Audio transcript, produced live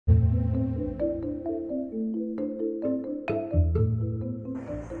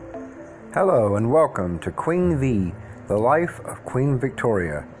Hello and welcome to Queen V, the life of Queen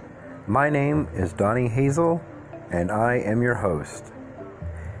Victoria. My name is Donnie Hazel and I am your host.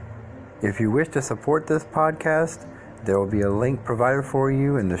 If you wish to support this podcast, there will be a link provided for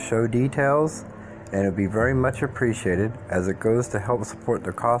you in the show details, and it will be very much appreciated as it goes to help support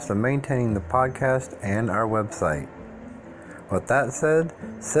the cost of maintaining the podcast and our website. With that said,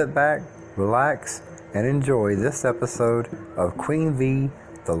 sit back, relax, and enjoy this episode of Queen V,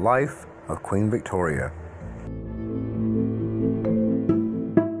 the life of Queen Victoria.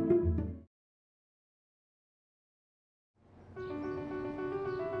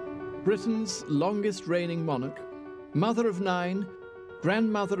 Britain's longest reigning monarch, mother of 9,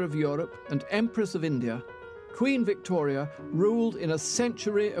 grandmother of Europe and Empress of India, Queen Victoria ruled in a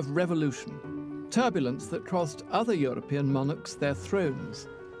century of revolution, turbulence that cost other European monarchs their thrones,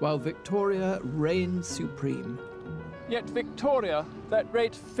 while Victoria reigned supreme. Yet Victoria, that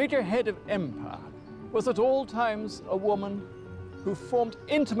great figurehead of empire, was at all times a woman who formed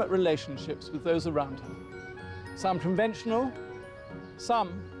intimate relationships with those around her. Some conventional,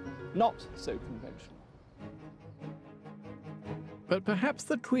 some not so conventional. But perhaps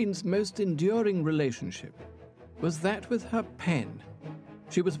the Queen's most enduring relationship was that with her pen.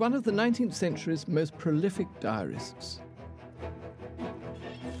 She was one of the 19th century's most prolific diarists.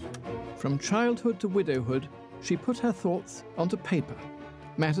 From childhood to widowhood, she put her thoughts onto paper.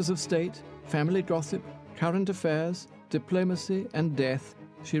 Matters of state, family gossip, current affairs, diplomacy, and death,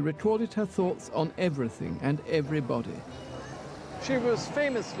 she recorded her thoughts on everything and everybody. She was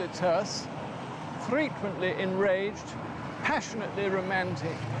famously terse, frequently enraged, passionately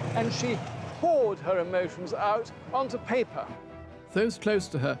romantic, and she poured her emotions out onto paper. Those close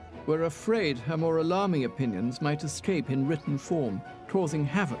to her were afraid her more alarming opinions might escape in written form, causing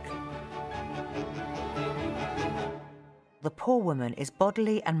havoc. The poor woman is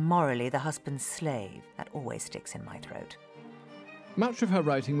bodily and morally the husband's slave. That always sticks in my throat. Much of her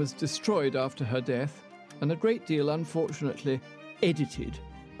writing was destroyed after her death, and a great deal, unfortunately, edited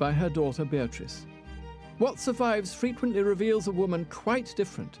by her daughter Beatrice. What survives frequently reveals a woman quite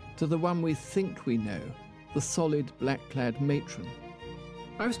different to the one we think we know, the solid, black-clad matron.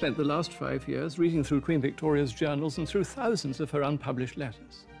 I've spent the last 5 years reading through Queen Victoria's journals and through thousands of her unpublished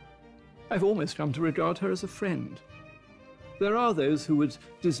letters. I've almost come to regard her as a friend. There are those who would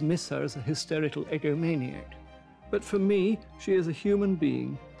dismiss her as a hysterical egomaniac. But for me, she is a human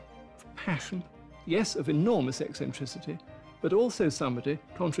being of passion, yes, of enormous eccentricity, but also somebody,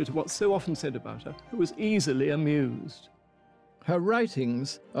 contrary to what's so often said about her, who was easily amused. Her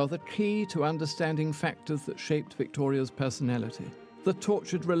writings are the key to understanding factors that shaped Victoria's personality. The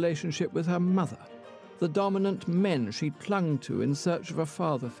tortured relationship with her mother, the dominant men she clung to in search of a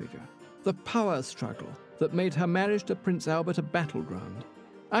father figure, the power struggle that made her marriage to Prince Albert a battleground.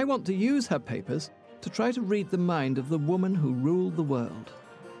 I want to use her papers to try to read the mind of the woman who ruled the world.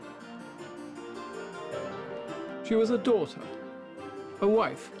 She was a daughter, a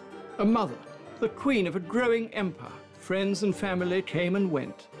wife, a mother, the queen of a growing empire. Friends and family came and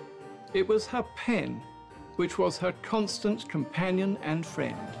went. It was her pen which was her constant companion and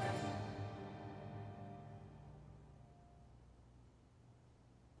friend.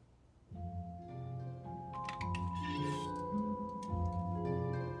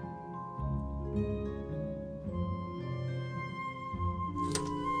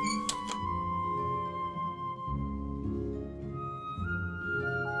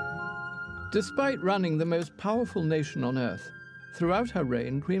 Despite running the most powerful nation on earth, throughout her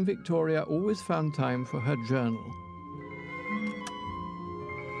reign, Queen Victoria always found time for her journal.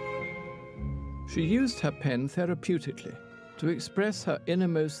 She used her pen therapeutically to express her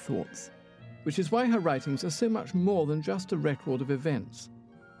innermost thoughts, which is why her writings are so much more than just a record of events.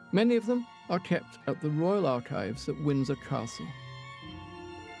 Many of them are kept at the Royal Archives at Windsor Castle.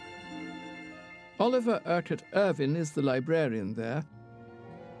 Oliver Urquhart Irvine is the librarian there.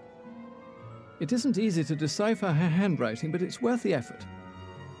 It isn't easy to decipher her handwriting, but it's worth the effort.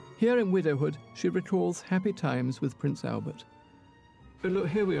 Here in widowhood, she recalls happy times with Prince Albert. Oh, look,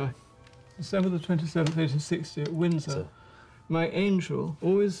 here we are. December the 27th, 1860, at Windsor. My angel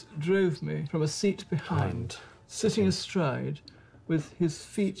always drove me from a seat behind, sitting astride, with his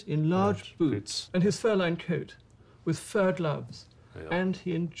feet in large boots, and his fur-lined coat, with fur gloves. Yeah. And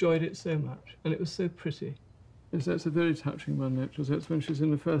he enjoyed it so much, and it was so pretty. Yes, that's a very touching one, actually. That's when she's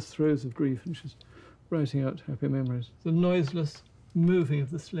in the first throes of grief and she's writing out happy memories. The noiseless moving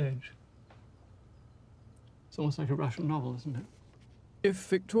of the sledge. It's almost like a Russian novel, isn't it? If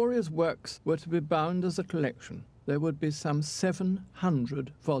Victoria's works were to be bound as a collection, there would be some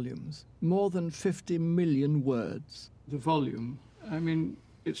 700 volumes, more than 50 million words. The volume, I mean,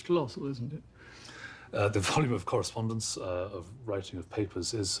 It's colossal, isn't it? The volume of correspondence, of writing of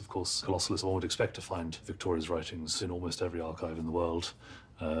papers is, of course, colossal. One would expect to find Victoria's writings in almost every archive in the world,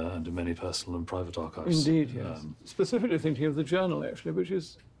 and in many personal and private archives. Indeed, yes. Specifically thinking of the journal, actually, which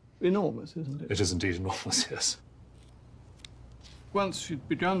is enormous, isn't it? It is indeed enormous, yes. Once she'd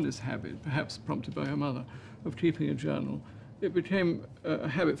begun this habit, perhaps prompted by her mother, of keeping a journal, it became a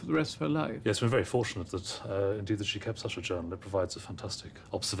habit for the rest of her life. Yes, we're very fortunate that, indeed, that she kept such a journal. It provides a fantastic,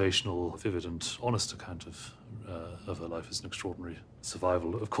 observational, vivid and honest account of her life as an extraordinary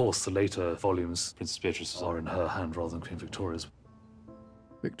survival. Of course, the later volumes, Princess Beatrice, are in her hand rather than Queen Victoria's.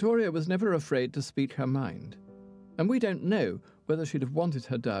 Victoria was never afraid to speak her mind, and we don't know whether she'd have wanted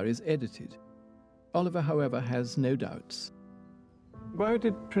her diaries edited. Oliver, however, has no doubts. Why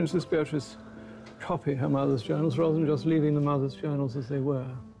did Princess Beatrice copy her mother's journals rather than just leaving the mother's journals as they were?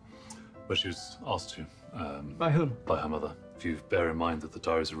 But she was asked to. By whom? By her mother. If you bear in mind that the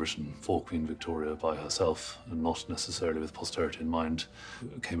diaries are written for Queen Victoria by herself and not necessarily with posterity in mind,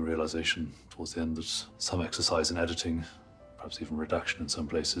 there came a realization towards the end that some exercise in editing, perhaps even redaction in some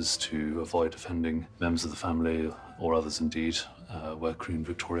places, to avoid offending members of the family or others indeed, where Queen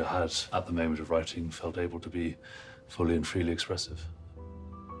Victoria had, at the moment of writing, felt able to be fully and freely expressive.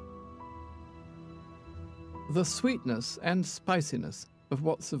 The sweetness and spiciness of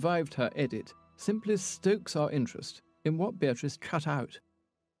what survived her edit simply stokes our interest in what Beatrice cut out.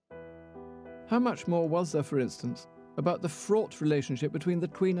 How much more was there, for instance, about the fraught relationship between the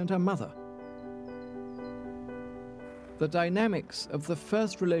Queen and her mother? The dynamics of the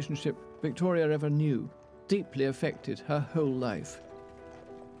first relationship Victoria ever knew deeply affected her whole life.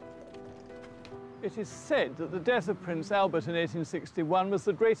 It is said that the death of Prince Albert in 1861 was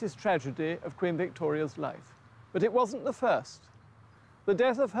the greatest tragedy of Queen Victoria's life. But it wasn't the first. The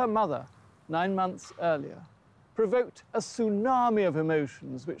death of her mother, 9 months earlier, provoked a tsunami of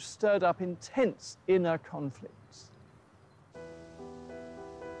emotions which stirred up intense inner conflicts.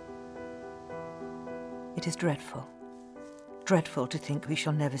 It is dreadful. Dreadful to think we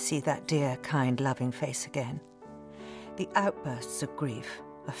shall never see that dear, kind, loving face again. The outbursts of grief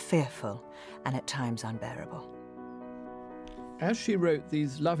are fearful and at times unbearable. As she wrote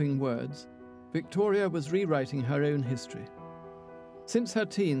these loving words, Victoria was rewriting her own history. Since her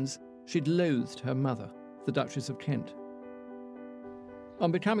teens, she'd loathed her mother, the Duchess of Kent.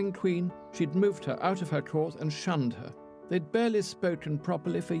 On becoming queen, she'd moved her out of her court and shunned her. They'd barely spoken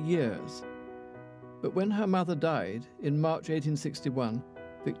properly for years. But when her mother died in March 1861,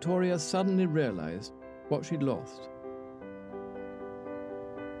 Victoria suddenly realized what she'd lost.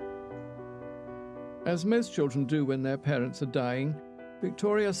 As most children do when their parents are dying,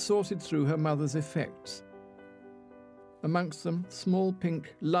 Victoria sorted through her mother's effects. Amongst them, small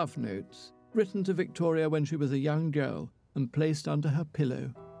pink love notes written to Victoria when she was a young girl and placed under her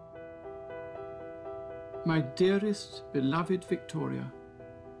pillow. My dearest, beloved Victoria,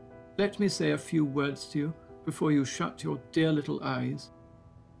 let me say a few words to you before you shut your dear little eyes.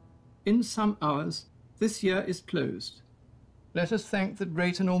 In some hours, this year is closed. Let us thank the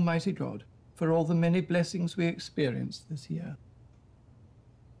great and almighty God for all the many blessings we experienced this year.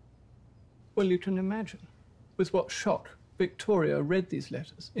 Well, you can imagine with what shock Victoria read these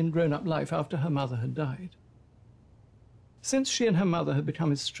letters in grown-up life after her mother had died. Since she and her mother had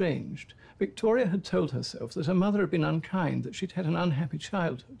become estranged, Victoria had told herself that her mother had been unkind, that she'd had an unhappy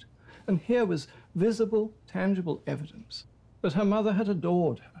childhood. And here was visible, tangible evidence that her mother had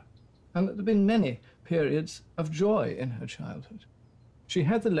adored her, and that there had been many periods of joy in her childhood. She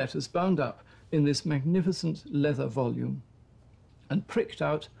had the letters bound up in this magnificent leather volume and pricked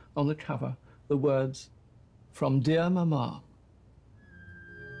out on the cover the words, "From dear Mama."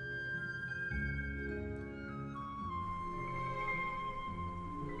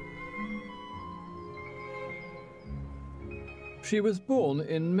 She was born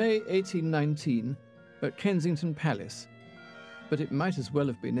in May 1819 at Kensington Palace, but it might as well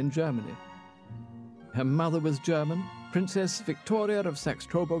have been in Germany. Her mother was German, Princess Victoria of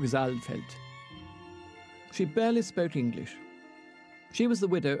Saxe-Coburg-Saalfeld. She barely spoke English. She was the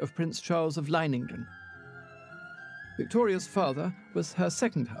widow of Prince Charles of Leiningen. Victoria's father was her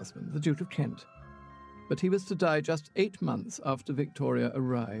second husband, the Duke of Kent, but he was to die just 8 months after Victoria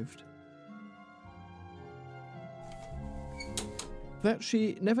arrived. That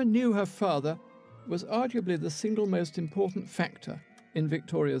she never knew her father was arguably the single most important factor in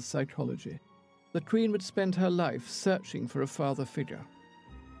Victoria's psychology. The Queen would spend her life searching for a father figure.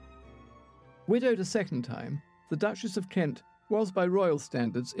 Widowed a second time, the Duchess of Kent was by royal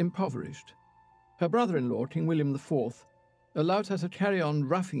standards impoverished. Her brother-in-law, King William IV, allowed her to carry on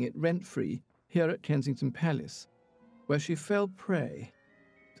roughing it rent-free here at Kensington Palace, where she fell prey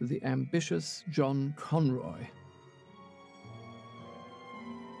to the ambitious John Conroy.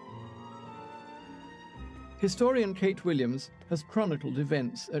 Historian Kate Williams has chronicled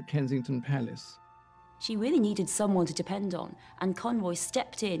events at Kensington Palace. She really needed someone to depend on, and Conroy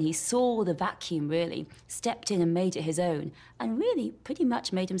stepped in. He saw the vacuum, really, stepped in and made it his own, and really pretty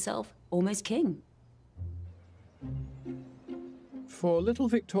much made himself almost king. For little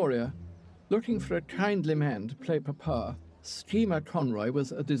Victoria, looking for a kindly man to play Papa, Schemer Conroy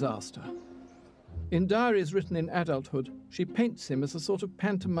was a disaster. In diaries written in adulthood, she paints him as a sort of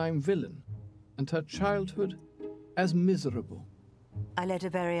pantomime villain, and her childhood as miserable. I led a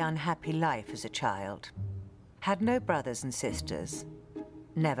very unhappy life as a child. Had no brothers and sisters.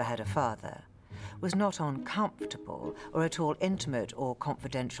 Never had a father. Was not on comfortable or at all intimate or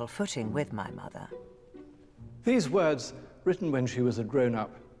confidential footing with my mother. These words, written when she was a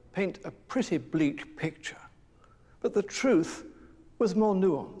grown-up, paint a pretty bleak picture. But the truth was more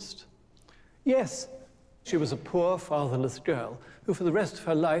nuanced. Yes, she was a poor, fatherless girl who for the rest of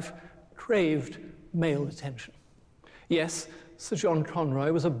her life craved male attention. Yes, Sir John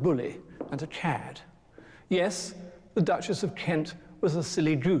Conroy was a bully and a cad. Yes, the Duchess of Kent was a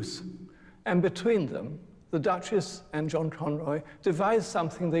silly goose. And between them, the Duchess and John Conroy devised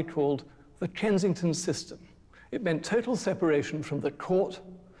something they called the Kensington system. It meant total separation from the court,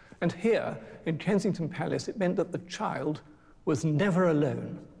 and here, in Kensington Palace, it meant that the child was never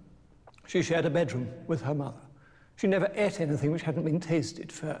alone. She shared a bedroom with her mother. She never ate anything which hadn't been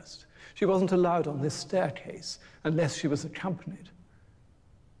tasted first. She wasn't allowed on this staircase unless she was accompanied.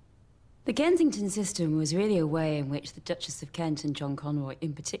 The Kensington system was really a way in which the Duchess of Kent and John Conroy,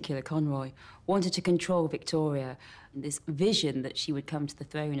 in particular Conroy, wanted to control Victoria. This vision that she would come to the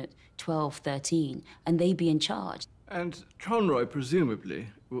throne at 12, 13, and they'd be in charge. And Conroy, presumably,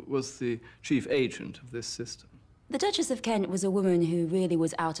 was the chief agent of this system. The Duchess of Kent was a woman who really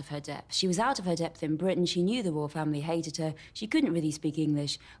was out of her depth. She was out of her depth in Britain. She knew the royal family hated her. She couldn't really speak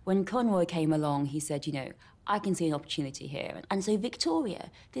English. When Conroy came along, he said, you know, I can see an opportunity here. And so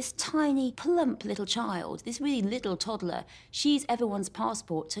Victoria, this tiny, plump little child, this really little toddler, she's everyone's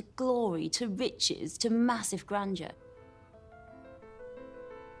passport to glory, to riches, to massive grandeur.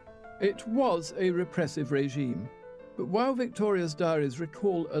 It was a repressive regime. But while Victoria's diaries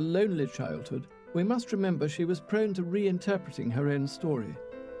recall a lonely childhood, we must remember she was prone to reinterpreting her own story.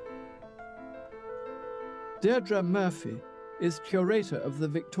 Deirdre Murphy is curator of the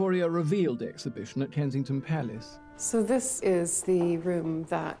Victoria Revealed exhibition at Kensington Palace. So this is the room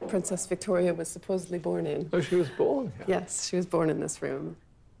that Princess Victoria was supposedly born in. Oh, she was born here? Yes, she was born in this room.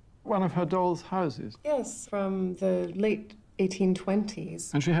 One of her dolls' houses? Yes, from the late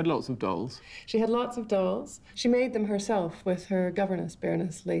 1820s. And she had lots of dolls? She had lots of dolls. She made them herself with her governess,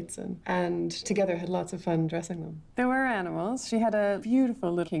 Baroness Leighton, and together had lots of fun dressing them. There were animals. She had a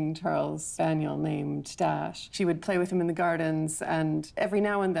beautiful little King Charles spaniel named Dash. She would play with him in the gardens and every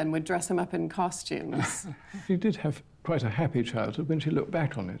now and then would dress him up in costumes. She did have quite a happy childhood. When she looked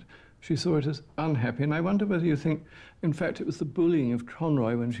back on it, she saw it as unhappy. And I wonder whether you think, in fact, it was the bullying of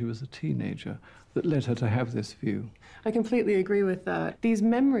Conroy when she was a teenager that led her to have this view. I completely agree with that. These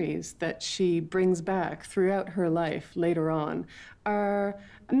memories that she brings back throughout her life later on are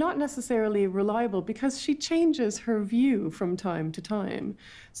not necessarily reliable because she changes her view from time to time.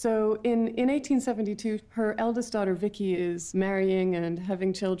 So in 1872, her eldest daughter Vicky is marrying and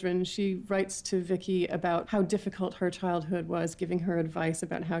having children. She writes to Vicky about how difficult her childhood was, giving her advice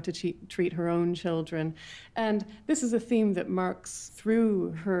about how to treat her own children. And this is a theme that marks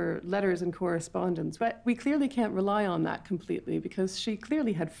through her letters and correspondence. But we clearly can't rely on that completely because she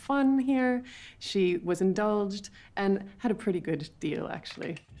clearly had fun here, she was indulged, and had a pretty good deal,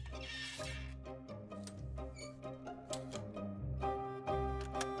 actually.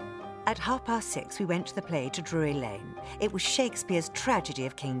 At 6:30, we went to the play to Drury Lane. It was Shakespeare's tragedy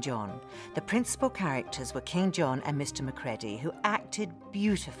of King John. The principal characters were King John and Mr. Macready, who acted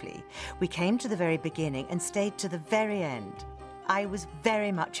beautifully. We came to the very beginning and stayed to the very end. I was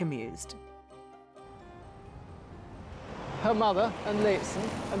very much amused. Her mother and Leighton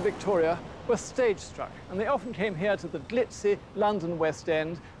and Victoria were stage-struck, and they often came here to the glitzy London West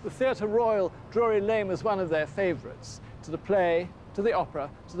End. The Theatre Royal, Drury Lane, was one of their favourites. To the play, to the opera,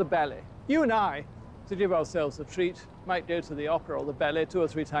 to the ballet. You and I, to give ourselves a treat, might go to the opera or the ballet 2 or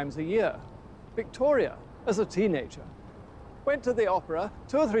 3 times a year. Victoria, as a teenager, went to the opera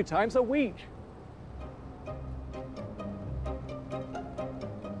 2 or 3 times a week.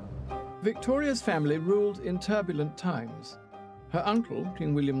 Victoria's family ruled in turbulent times. Her uncle,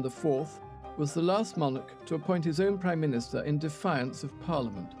 King William IV, was the last monarch to appoint his own Prime Minister in defiance of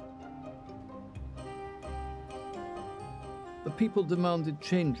Parliament. the people demanded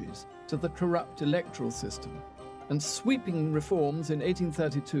changes to the corrupt electoral system, and sweeping reforms in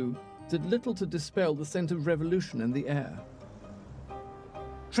 1832 did little to dispel the scent of revolution in the air.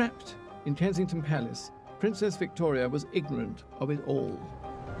 Trapped in Kensington Palace, Princess Victoria was ignorant of it all.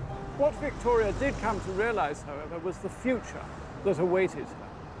 What Victoria did come to realise, however, was the future that awaited her.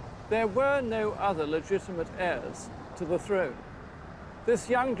 There were no other legitimate heirs to the throne. This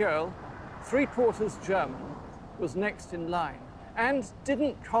young girl, 3/4 German, was next in line. And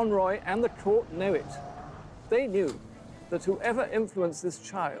didn't Conroy and the court know it? They knew that whoever influenced this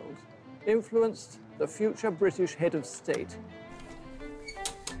child influenced the future British head of state.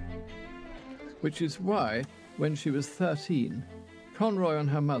 Which is why, when she was 13, Conroy and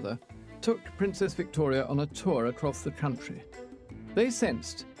her mother took Princess Victoria on a tour across the country. They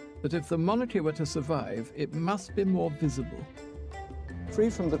sensed that if the monarchy were to survive, it must be more visible. Free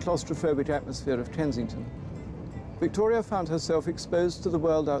from the claustrophobic atmosphere of Kensington, Victoria found herself exposed to the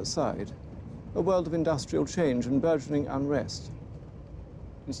world outside, a world of industrial change and burgeoning unrest.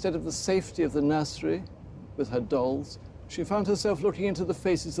 Instead of the safety of the nursery with her dolls, she found herself looking into the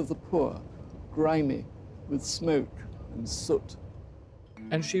faces of the poor, grimy with smoke and soot.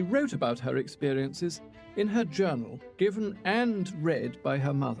 And she wrote about her experiences in her journal, given and read by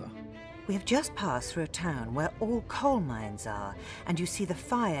her mother. We have just passed through a town where all coal mines are, and you see the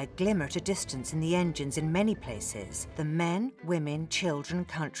fire glimmer at a distance in the engines in many places. The men, women, children,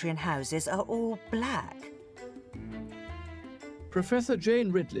 country and houses are all black. Professor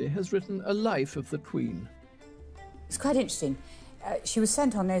Jane Ridley has written a life of the Queen. It's quite interesting. She was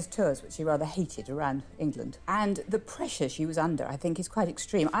sent on those tours, which she rather hated, around England. And the pressure she was under, I think, is quite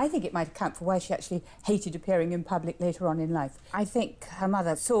extreme. I think it might account for why she actually hated appearing in public later on in life. I think her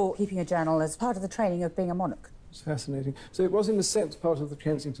mother saw keeping a journal as part of the training of being a monarch. It's fascinating. So it was, in a sense, part of the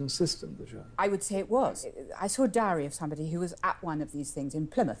Kensington system, the journal? I would say it was. I saw a diary of somebody who was at one of these things in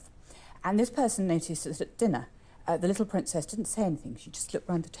Plymouth. And this person noticed that at dinner, the little princess didn't say anything. She just looked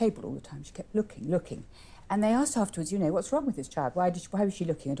round the table all the time. She kept looking. And they asked afterwards, you know, what's wrong with this child? Why was she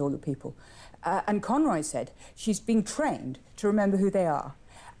looking at all the people? And Conroy said, she's being trained to remember who they are.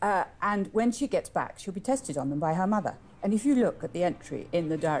 And when she gets back, she'll be tested on them by her mother. And if you look at the entry in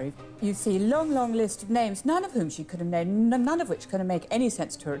the diary, you see a long, long list of names, none of whom she could have known, none of which could make any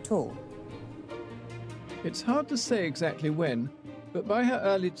sense to her at all. It's hard to say exactly when, but by her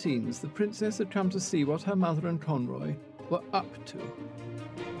early teens, the princess had come to see what her mother and Conroy were up to.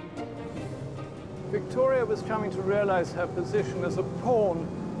 Victoria was coming to realise her position as a pawn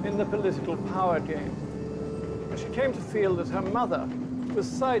in the political power game. And she came to feel that her mother was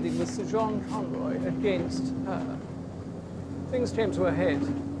siding with Sir John Conroy against her. Things came to a head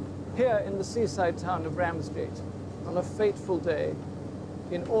here in the seaside town of Ramsgate on a fateful day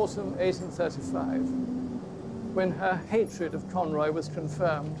in autumn 1835, when her hatred of Conroy was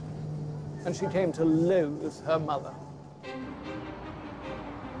confirmed and she came to loathe her mother.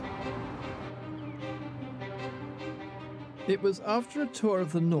 It was after a tour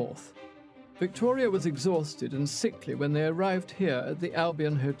of the north. Victoria was exhausted and sickly when they arrived here at the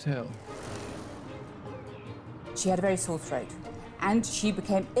Albion Hotel. She had a very sore throat, and she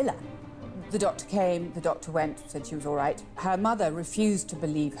became iller. The doctor came, the doctor went, said she was all right. Her mother refused to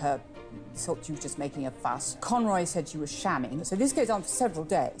believe her, thought she was just making a fuss. Conroy said she was shamming. So this goes on for several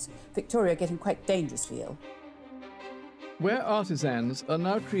days, Victoria getting quite dangerously ill. Where artisans are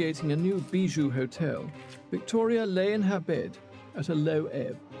now creating a new bijou hotel, Victoria lay in her bed at a low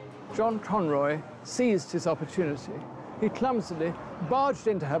ebb. John Conroy seized his opportunity. He clumsily barged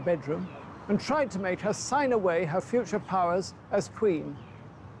into her bedroom and tried to make her sign away her future powers as queen.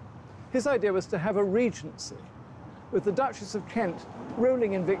 His idea was to have a regency, with the Duchess of Kent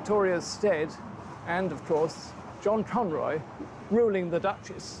ruling in Victoria's stead, and, of course, John Conroy ruling the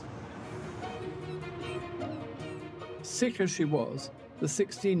Duchess. Sick as she was, the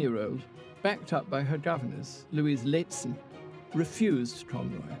 16-year-old, backed up by her governess, Louise Lehzen, refused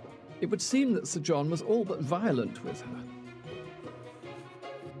Conroy. It would seem that Sir John was all but violent with her.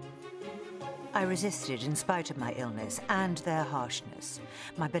 I resisted in spite of my illness and their harshness,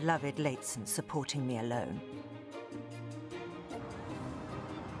 my beloved Lehzen supporting me alone.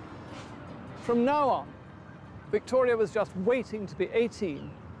 From now on, Victoria was just waiting to be 18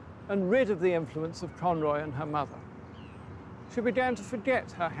 and rid of the influence of Conroy and her mother. She began to forget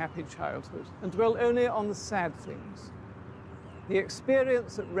her happy childhood and dwell only on the sad things. The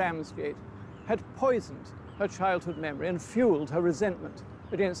experience at Ramsgate had poisoned her childhood memory and fueled her resentment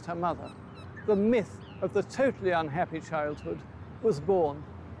against her mother. The myth of the totally unhappy childhood was born.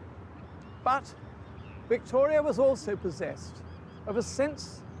 But Victoria was also possessed of a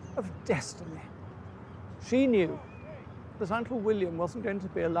sense of destiny. She knew that Uncle William wasn't going to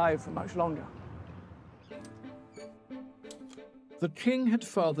be alive for much longer. The king had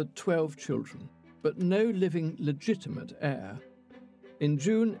fathered 12 children, but no living legitimate heir. In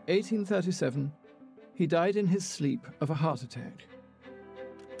June 1837, he died in his sleep of a heart attack.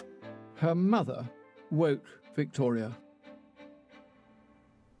 Her mother woke Victoria.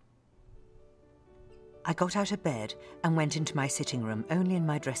 I got out of bed and went into my sitting room, only in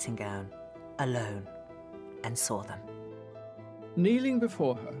my dressing gown, alone, and saw them. Kneeling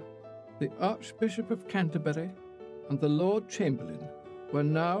before her, the Archbishop of Canterbury and the Lord Chamberlain were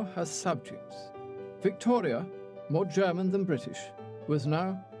now her subjects. Victoria, more German than British, was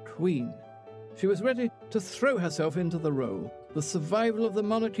now Queen. She was ready to throw herself into the role. The survival of the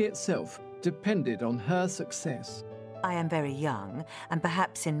monarchy itself depended on her success. I am very young, and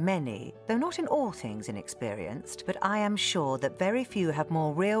perhaps in many, though not in all things inexperienced, but I am sure that very few have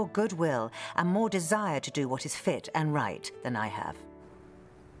more real goodwill and more desire to do what is fit and right than I have.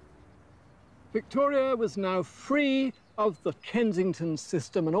 Victoria was now free of the Kensington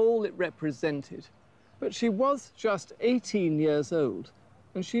system and all it represented. But she was just 18 years old,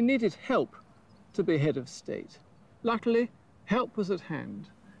 and she needed help to be head of state. Luckily, help was at hand,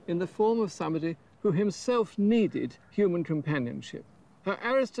 in the form of somebody who himself needed human companionship. Her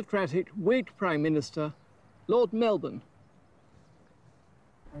aristocratic Whig Prime Minister, Lord Melbourne.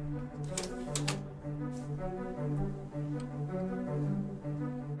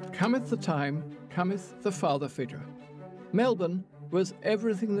 Cometh the time, cometh the father figure. Melbourne was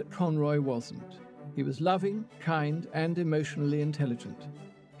everything that Conroy wasn't. He was loving, kind, and emotionally intelligent.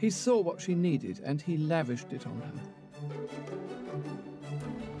 He saw what she needed, and he lavished it on her.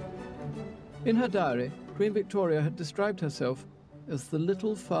 In her diary, Queen Victoria had described herself as the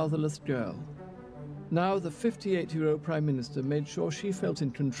little fatherless girl. Now the 58-year-old Prime Minister made sure she felt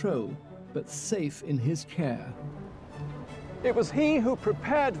in control, but safe in his care. It was he who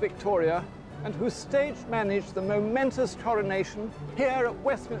prepared Victoria and who stage-managed the momentous coronation here at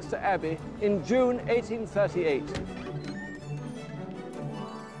Westminster Abbey in June 1838.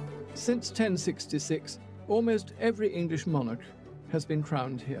 Since 1066, almost every English monarch has been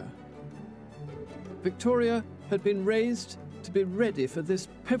crowned here. Victoria had been raised to be ready for this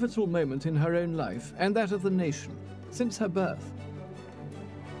pivotal moment in her own life and that of the nation since her birth.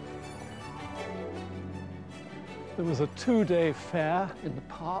 There was a two-day fair in the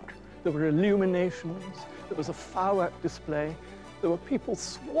park. There were illuminations. There was a firework display. There were people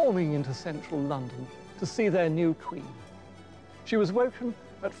swarming into central London to see their new queen. She was woken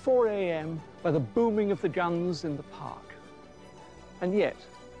at 4 a.m. by the booming of the guns in the park. And yet,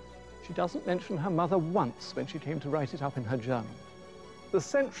 she doesn't mention her mother once when she came to write it up in her journal. The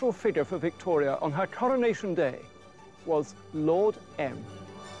central figure for Victoria on her coronation day was Lord M.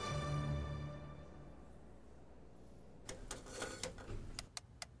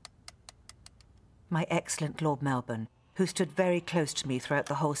 My excellent Lord Melbourne, who stood very close to me throughout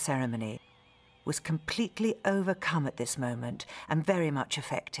the whole ceremony, was completely overcome at this moment and very much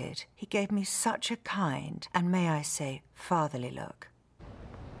affected. He gave me such a kind and, may I say, fatherly look.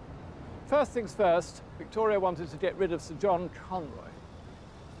 First things first, Victoria wanted to get rid of Sir John Conroy.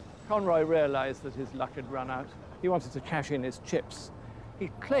 Conroy realised that his luck had run out. He wanted to cash in his chips. He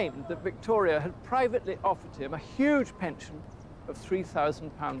claimed that Victoria had privately offered him a huge pension of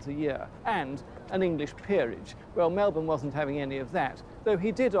 £3,000 a year and an English peerage. Well, Melbourne wasn't having any of that, though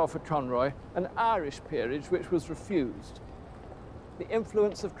he did offer Conroy an Irish peerage, which was refused. The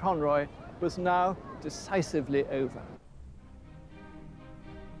influence of Conroy was now decisively over.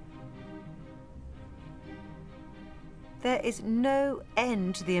 There is no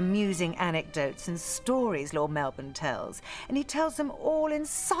end to the amusing anecdotes and stories Lord Melbourne tells, and he tells them all in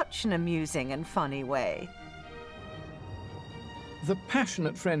such an amusing and funny way. The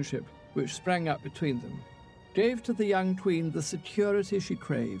passionate friendship which sprang up between them gave to the young queen the security she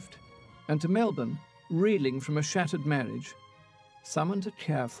craved, and to Melbourne, reeling from a shattered marriage, someone to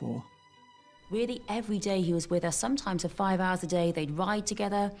care for. Really, every day he was with us, sometimes for 5 hours a day. They'd ride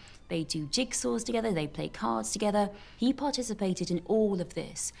together, they'd do jigsaws together, they'd play cards together. He participated in all of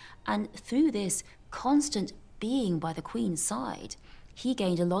this, and through this constant being by the Queen's side, he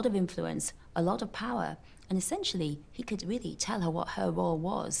gained a lot of influence, a lot of power, and essentially he could really tell her what her role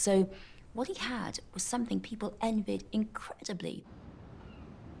was. So what he had was something people envied incredibly.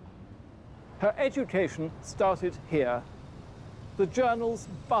 Her education started here. The journals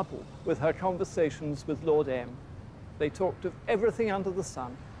bubble with her conversations with Lord M. They talked of everything under the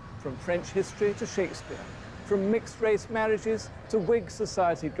sun, from French history to Shakespeare, from mixed-race marriages to Whig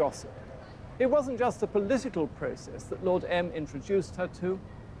society gossip. It wasn't just a political process that Lord M introduced her to,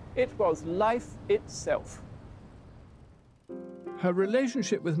 it was life itself. Her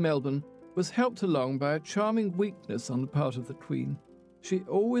relationship with Melbourne was helped along by a charming weakness on the part of the Queen. She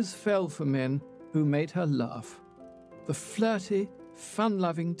always fell for men who made her laugh. The flirty,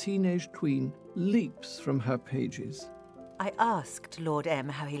 fun-loving teenage Queen leaps from her pages. I asked Lord M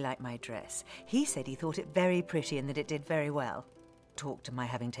how he liked my dress. He said he thought it very pretty and that it did very well. Talked of my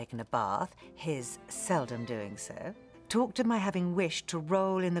having taken a bath, his seldom doing so. Talked of my having wished to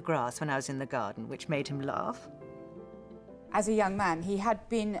roll in the grass when I was in the garden, which made him laugh. As a young man, he had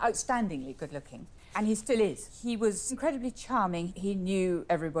been outstandingly good-looking, and he still is. He was incredibly charming. He knew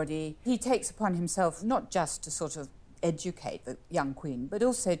everybody. He takes upon himself not just to sort of educate the young Queen, but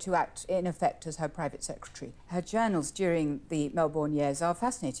also to act, in effect, as her private secretary. Her journals during the Melbourne years are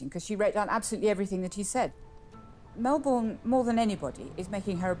fascinating because she wrote down absolutely everything that he said. Melbourne, more than anybody, is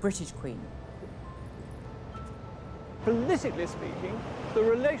making her a British Queen. Politically speaking, the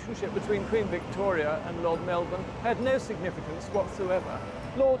relationship between Queen Victoria and Lord Melbourne had no significance whatsoever.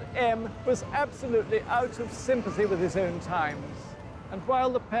 Lord M was absolutely out of sympathy with his own times. And while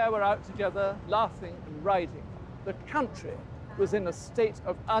the pair were out together, laughing and riding, the country was in a state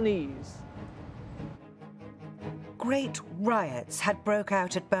of unease. Great riots had broke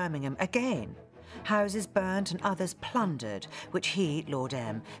out at Birmingham again. Houses burnt and others plundered, which he, Lord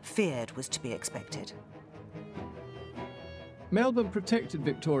M, feared was to be expected. Melbourne protected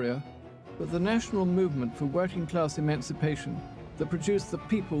Victoria, but the national movement for working-class emancipation that produced the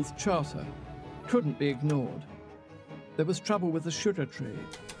People's Charter couldn't be ignored. There was trouble with the sugar trade.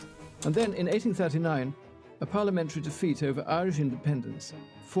 And then, in 1839, a parliamentary defeat over Irish independence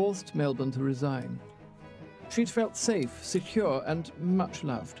forced Melbourne to resign. She'd felt safe, secure, and much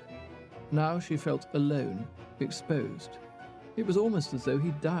loved. Now she felt alone, exposed. It was almost as though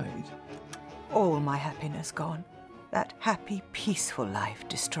he'd died. All my happiness gone. That happy, peaceful life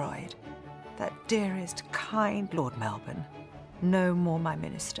destroyed. That dearest, kind Lord Melbourne, no more my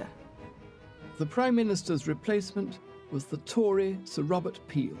minister. The Prime Minister's replacement was the Tory Sir Robert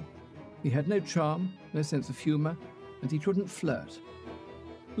Peel. He had no charm, no sense of humour, and he couldn't flirt.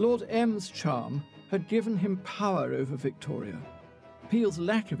 Lord M's charm had given him power over Victoria. Peel's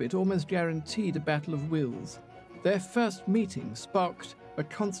lack of it almost guaranteed a battle of wills. Their first meeting sparked a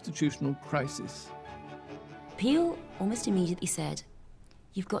constitutional crisis. Peel almost immediately said,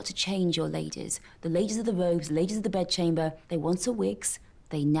 "You've got to change your ladies. The ladies of the robes, the ladies of the bedchamber, they once were Whigs,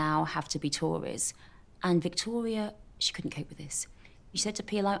 they now have to be Tories." And Victoria, she couldn't cope with this. She said to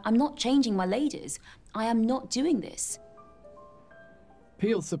Peel, "I'm not changing my ladies. I am not doing this."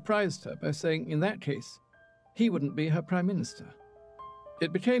 Peel surprised her by saying, in that case, he wouldn't be her Prime Minister.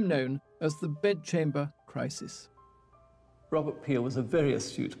 It became known as the Bedchamber Crisis. Robert Peel was a very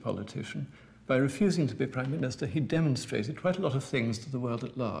astute politician. By refusing to be Prime Minister, he demonstrated quite a lot of things to the world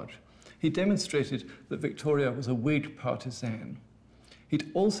at large. He demonstrated that Victoria was a Whig partisan. He'd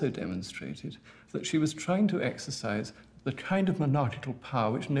also demonstrated that she was trying to exercise the kind of monarchical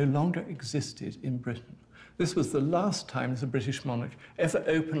power which no longer existed in Britain. This was the last time the British monarch ever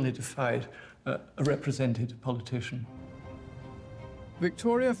openly defied a represented politician.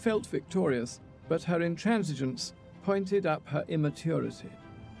 Victoria felt victorious, but her intransigence pointed up her immaturity.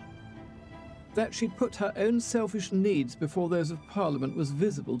 That she'd put her own selfish needs before those of Parliament was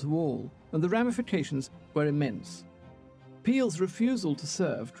visible to all, and the ramifications were immense. Peel's refusal to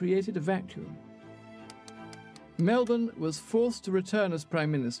serve created a vacuum. Melbourne was forced to return as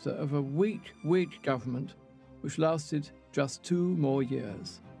Prime Minister of a weak Whig government, which lasted just 2 more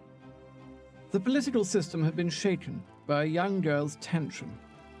years. The political system had been shaken by a young girl's tantrum,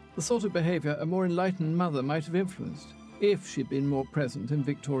 the sort of behaviour a more enlightened mother might have influenced if she'd been more present in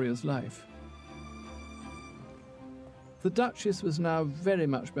Victoria's life. The Duchess was now very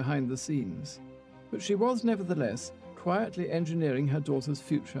much behind the scenes, but she was nevertheless quietly engineering her daughter's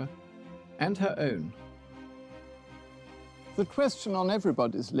future and her own. The question on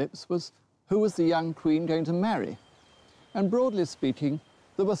everybody's lips was, who was the young Queen going to marry? And broadly speaking,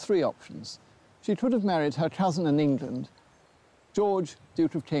 there were 3 options. She could have married her cousin in England, George,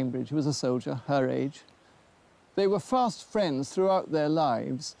 Duke of Cambridge, who was a soldier, her age. They were fast friends throughout their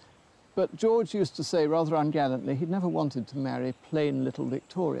lives, but George used to say rather ungallantly he'd never wanted to marry plain little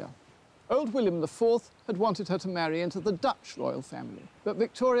Victoria. Old William IV had wanted her to marry into the Dutch royal family, but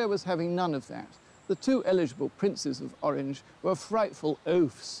Victoria was having none of that. The 2 eligible princes of Orange were frightful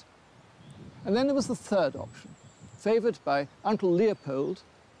oafs. And then there was the 3rd option, favoured by Uncle Leopold,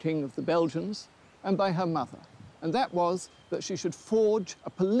 King of the Belgians, and by her mother. And that was that she should forge a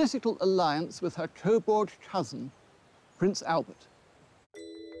political alliance with her Coburg cousin, Prince Albert.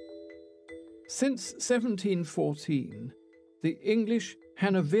 Since 1714, the English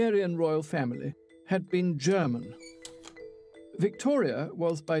Hanoverian royal family had been German. Victoria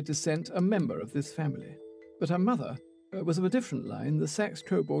was by descent a member of this family, but her mother was of a different line, the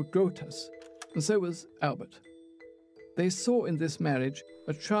Saxe-Coburg-Gotthas, and so was Albert. They saw in this marriage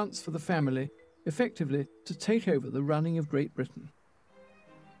a chance for the family, effectively, to take over the running of Great Britain.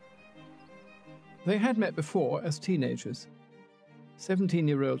 They had met before as teenagers.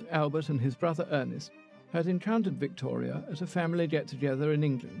 17-year-old Albert and his brother Ernest had encountered Victoria at a family get-together in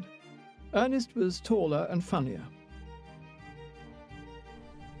England. Ernest was taller and funnier.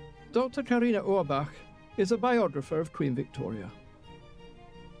 Dr. Karina Auerbach is a biographer of Queen Victoria.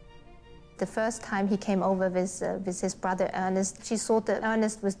 The first time he came over with his brother Ernest, she thought that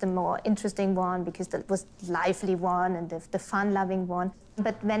Ernest was the more interesting one because that was the lively one and the fun-loving one.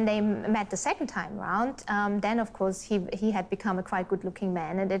 But when they met the second time round, then of course he had become a quite good-looking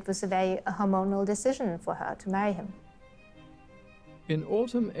man, and it was a very hormonal decision for her to marry him. In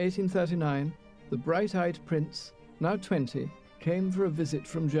autumn 1839, the bright-eyed prince, now 20, came for a visit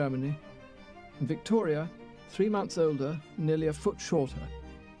from Germany, and Victoria, 3 months older, nearly a foot shorter,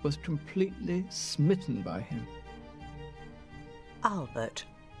 was completely smitten by him. Albert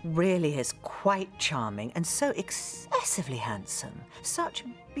really is quite charming and so excessively handsome. Such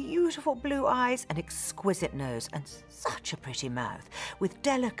beautiful blue eyes, an exquisite nose, and such a pretty mouth, with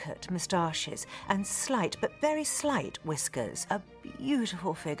delicate moustaches and slight, but very slight, whiskers. A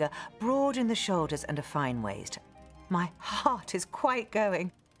beautiful figure, broad in the shoulders and a fine waist. My heart is quite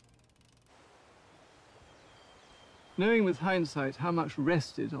going. Knowing with hindsight how much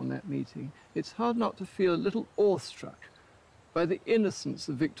rested on that meeting, it's hard not to feel a little awestruck by the innocence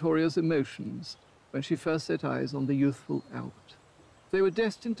of Victoria's emotions when she first set eyes on the youthful Albert. They were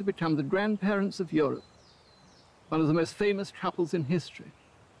destined to become the grandparents of Europe, one of the most famous couples in history.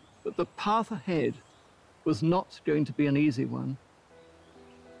 But the path ahead was not going to be an easy one.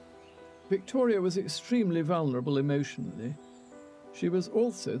 Victoria was extremely vulnerable emotionally. She was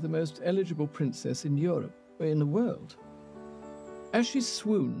also the most eligible princess in Europe, or in the world. As she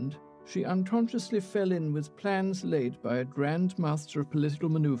swooned, she unconsciously fell in with plans laid by a Grand Master of Political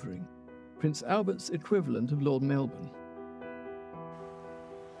Manoeuvring, Prince Albert's equivalent of Lord Melbourne.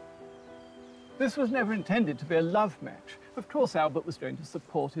 This was never intended to be a love match. Of course, Albert was going to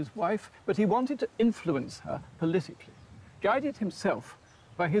support his wife, but he wanted to influence her politically, guided himself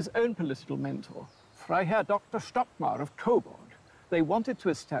by his own political mentor, Freiherr Dr. Stockmar of Coburg. They wanted to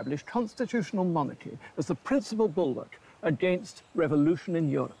establish constitutional monarchy as the principal bulwark against revolution in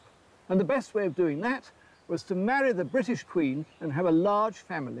Europe. And the best way of doing that was to marry the British Queen and have a large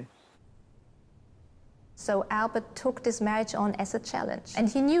family. So Albert took this marriage on as a challenge. And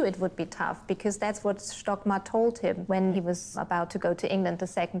he knew it would be tough, because that's what Stockmar told him when he was about to go to England the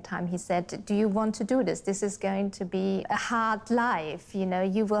second time. He said, do you want to do this? This is going to be a hard life. You know,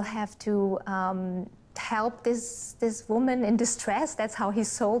 you will have to help this woman in distress. That's how he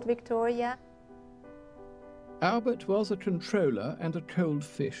sold Victoria. Albert was a controller and a cold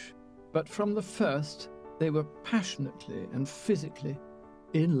fish, but from the first, they were passionately and physically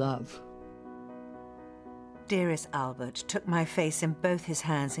in love. Dearest Albert took my face in both his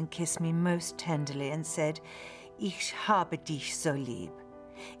hands and kissed me most tenderly and said, Ich habe dich so lieb.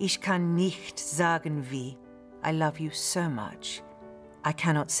 Ich kann nicht sagen wie. I love you so much. I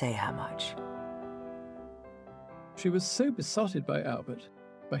cannot say how much. She was so besotted by Albert,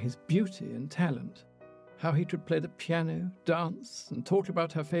 by his beauty and talent, how he could play the piano, dance, and talk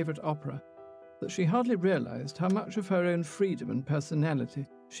about her favourite opera, that she hardly realised how much of her own freedom and personality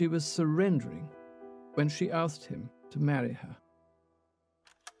she was surrendering when she asked him to marry her.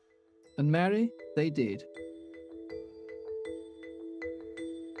 And marry they did.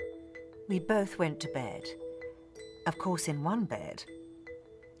 We both went to bed, of course in one bed,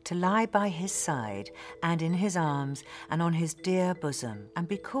 to lie by his side and in his arms and on his dear bosom and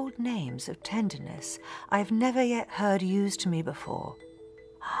be called names of tenderness I have never yet heard used to me before.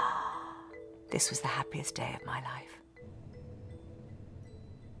 This was the happiest day of my life.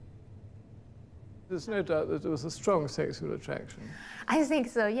 There's no doubt that there was a strong sexual attraction. I think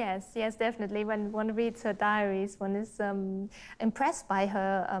so, yes. Yes, definitely. When one reads her diaries, one is impressed by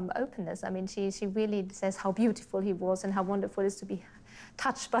her openness. I mean, she really says how beautiful he was and how wonderful it is to be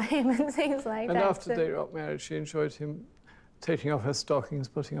touched by him and things like that. And after they got married, she enjoyed him taking off her stockings,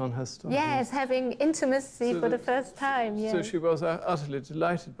 putting on her stockings. Yes, having intimacy for the first time, yes. So she was utterly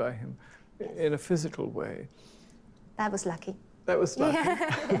delighted by him in a physical way. That was lucky. That was lucky.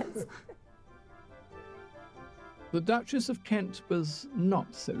 Yeah, yes. The Duchess of Kent was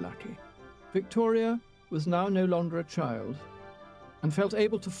not so lucky. Victoria was now no longer a child and felt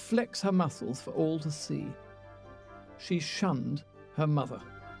able to flex her muscles for all to see. She shunned her mother.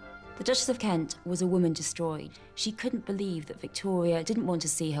 The Duchess of Kent was a woman destroyed. She couldn't believe that Victoria didn't want to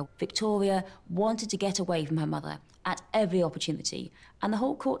see her. Victoria wanted to get away from her mother at every opportunity, and the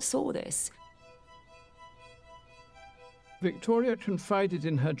whole court saw this. Victoria confided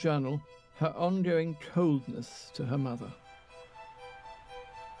in her journal her ongoing coldness to her mother.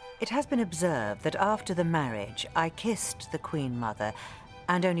 It has been observed that after the marriage, I kissed the Queen Mother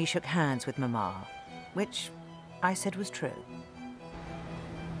and only shook hands with Mamma, which I said was true.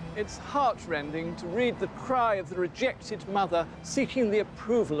 It's heartrending to read the cry of the rejected mother seeking the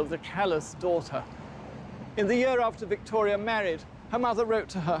approval of the callous daughter. In the year after Victoria married, her mother wrote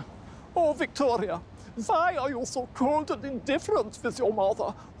to her, "Oh, Victoria, why are you so cold and indifferent with your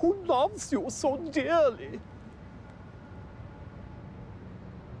mother, who loves you so dearly?"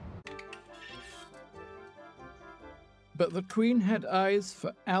 But the Queen had eyes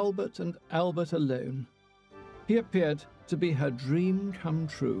for Albert and Albert alone. He appeared to be her dream come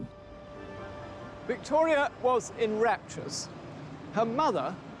true. Victoria was in raptures. Her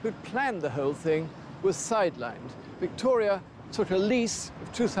mother, who'd planned the whole thing, was sidelined. Victoria took a lease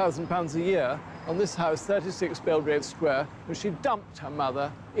of £2,000 a year on this house, 36 Belgrave Square, and she dumped her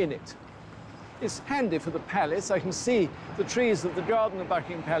mother in it. It's handy for the palace. I can see the trees of the garden of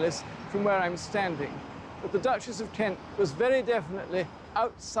Buckingham Palace from where I'm standing. But the Duchess of Kent was very definitely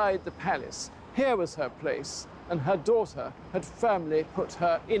outside the palace. Here was her place, and her daughter had firmly put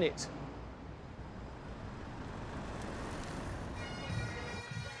her in it.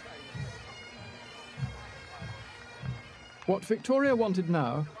 What Victoria wanted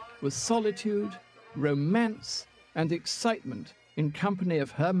now was solitude, romance, and excitement in company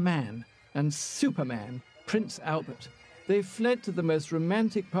of her man and Superman, Prince Albert. They fled to the most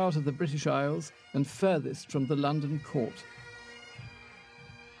romantic part of the British Isles and furthest from the London court.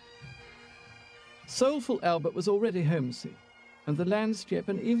 Soulful Albert was already homesick, and the landscape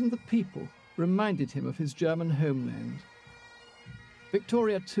and even the people reminded him of his German homeland.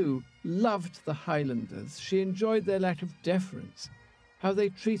 Victoria, too, loved the Highlanders. She enjoyed their lack of deference, how they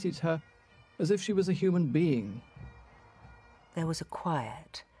treated her as if she was a human being. There was a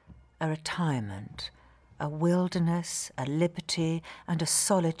quiet, a retirement, a wilderness, a liberty, and a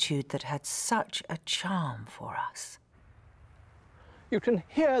solitude that had such a charm for us. You can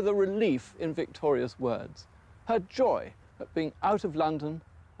hear the relief in Victoria's words, her joy at being out of London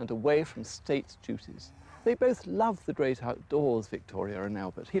and away from state duties. They both loved the great outdoors, Victoria and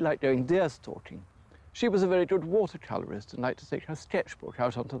Albert. He liked going deer stalking. She was a very good watercolourist and liked to take her sketchbook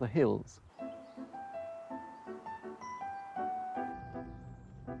out onto the hills.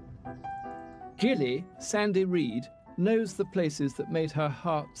 Gilly, Sandy Reed, knows the places that made her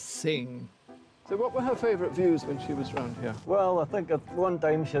heart sing. So what were her favourite views when she was round here? Well, I think at one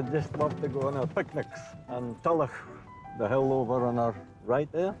time she'd just love to go on her picnics, and Tulloch, the hill over on her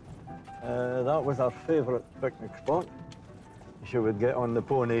right there, that was her favourite picnic spot. She would get on the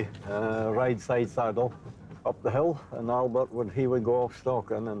pony, ride side saddle up the hill, and Albert he would go off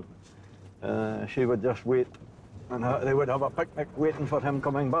stalking, and she would just wait, and they would have a picnic waiting for him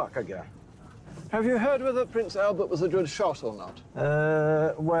coming back again. Have you heard whether Prince Albert was a good shot or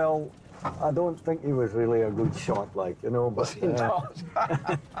not? Well, I don't think he was really a good shot, like, you know, but Was he not?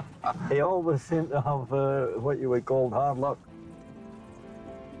 he always seemed to have what you would call hard luck.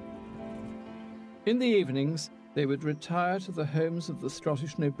 In the evenings, they would retire to the homes of the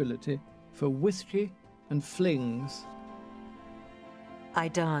Scottish nobility for whisky and flings. I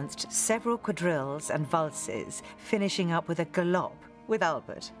danced several quadrilles and valses, finishing up with a galop with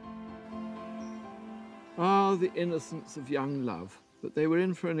Albert. Ah, the innocence of young love. But they were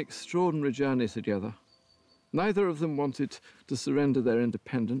in for an extraordinary journey together. Neither of them wanted to surrender their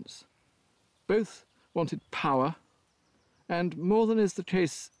independence. Both wanted power, and more than is the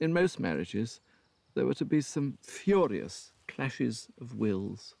case in most marriages, there were to be some furious clashes of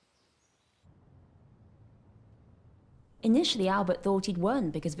wills. Initially, Albert thought he'd won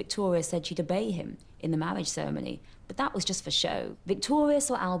because Victoria said she'd obey him in the marriage ceremony, but that was just for show. Victoria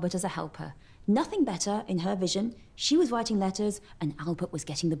saw Albert as a helper. Nothing better in her vision. She was writing letters and Albert was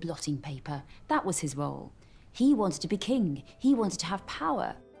getting the blotting paper. That was his role. He wanted to be king. He wanted to have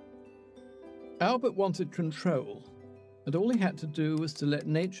power. Albert wanted control, and all he had to do was to let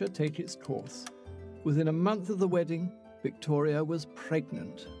nature take its course. Within a month of the wedding, Victoria was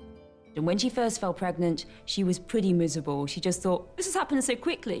pregnant. And when she first fell pregnant, she was pretty miserable. She just thought, this has happened so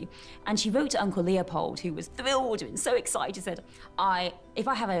quickly. And she wrote to Uncle Leopold, who was thrilled and so excited, said, if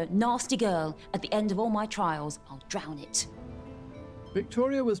I have a nasty girl at the end of all my trials, I'll drown it.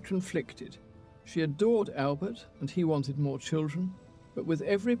 Victoria was conflicted. She adored Albert, and he wanted more children. But with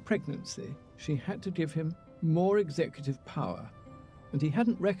every pregnancy, she had to give him more executive power. and he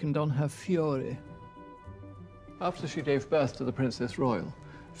hadn't reckoned on her fury. After she gave birth to the Princess Royal,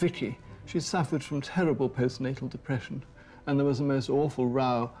 Vicky, she suffered from terrible postnatal depression, and there was a most awful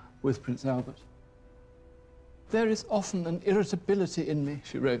row with Prince Albert. "There is often an irritability in me,"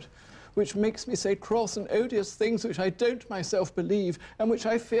 she wrote, "which makes me say cross and odious things which I don't myself believe and which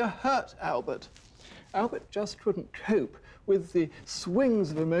I fear hurt Albert." Albert just couldn't cope with the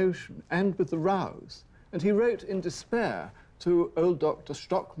swings of emotion and with the rows, and he wrote in despair to old Dr.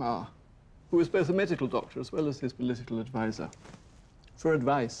 Stockmar, who was both a medical doctor as well as his political advisor, for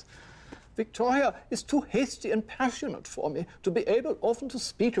advice. "Victoria is too hasty and passionate for me to be able often to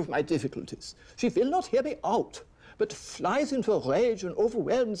speak of my difficulties. She will not hear me out, but flies into a rage and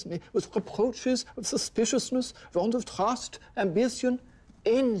overwhelms me with reproaches of suspiciousness, want of trust, ambition,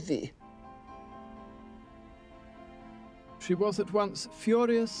 envy." She was at once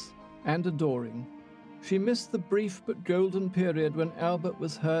furious and adoring. She missed the brief but golden period when Albert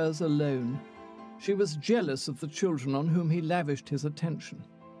was hers alone. She was jealous of the children on whom he lavished his attention.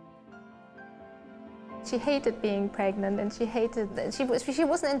 She hated being pregnant, and she hated that she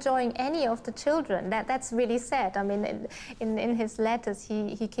wasn't enjoying any of the children. That's really sad. I mean, in his letters,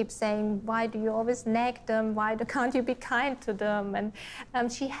 he keeps saying, "Why do you always nag them? Why can't you be kind to them?"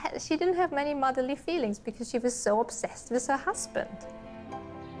 And she didn't have many motherly feelings because she was so obsessed with her husband.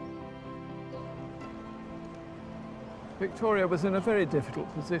 Victoria was in a very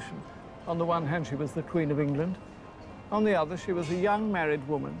difficult position. On the one hand, she was the Queen of England. On the other, she was a young married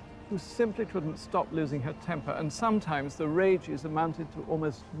woman who simply couldn't stop losing her temper, and sometimes the rages amounted to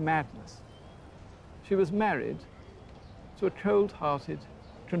almost madness. She was married to a cold-hearted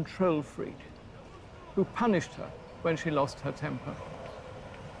control freak who punished her when she lost her temper.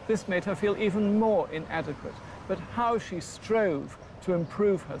 This made her feel even more inadequate, but how she strove to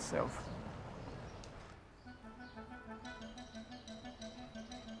improve herself.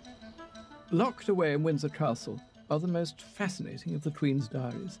 Locked away in Windsor Castle are the most fascinating of the Queen's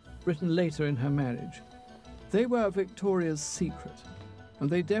diaries, written later in her marriage. They were Victoria's secret, and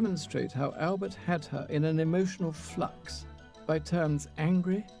they demonstrate how Albert had her in an emotional flux, by turns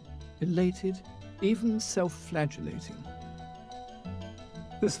angry, elated, even self-flagellating.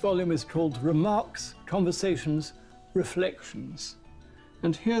 This volume is called Remarks, Conversations, Reflections.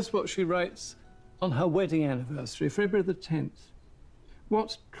 And here's what she writes on her wedding anniversary, February the 10th.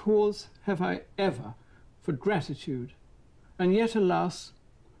 "What cause have I ever for gratitude? And yet, alas,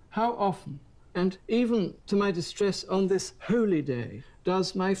 how often, and even to my distress on this holy day,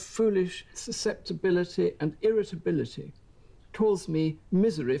 does my foolish susceptibility and irritability cause me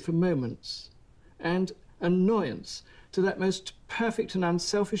misery for moments, and annoyance to that most perfect and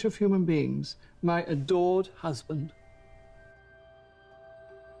unselfish of human beings, my adored husband."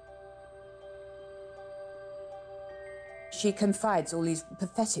 She confides all these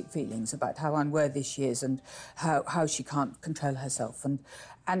pathetic feelings about how unworthy she is and how she can't control herself.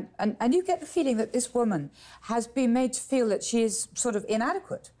 And you get the feeling that this woman has been made to feel that she is sort of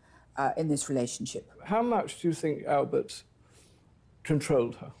inadequate in this relationship. How much do you think Albert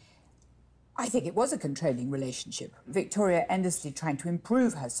controlled her? I think it was a controlling relationship. Victoria endlessly trying to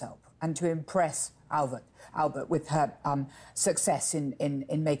improve herself and to impress Albert with her success in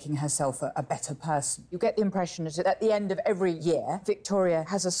making herself a better person. You get the impression that at the end of every year, Victoria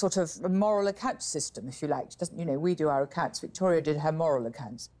has a sort of a moral account system, if you like. She doesn't, you know, we do our accounts. Victoria did her moral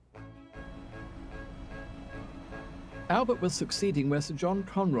accounts. Albert was succeeding where Sir John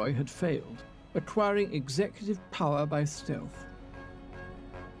Conroy had failed, acquiring executive power by stealth.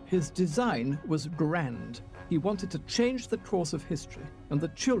 His design was grand. He wanted to change the course of history, and the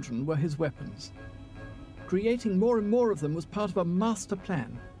children were his weapons. Creating more and more of them was part of a master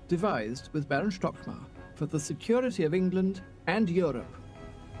plan devised with Baron Stockmar for the security of England and Europe.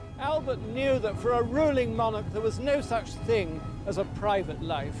 Albert knew that for a ruling monarch there was no such thing as a private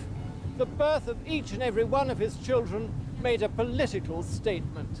life. The birth of each and every one of his children made a political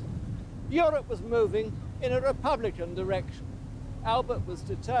statement. Europe was moving in a republican direction. Albert was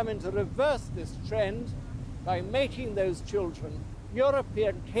determined to reverse this trend by making those children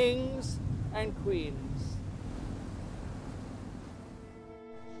European kings and queens.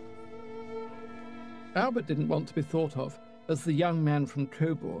 Albert didn't want to be thought of as the young man from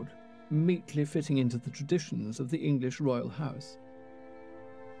Coburg, meekly fitting into the traditions of the English royal house.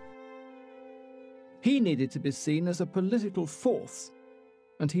 He needed to be seen as a political force,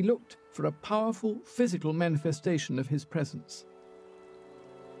 and he looked for a powerful physical manifestation of his presence.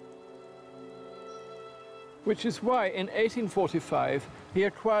 Which is why in 1845 he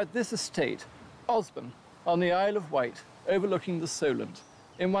acquired this estate, Osborne, on the Isle of Wight, overlooking the Solent,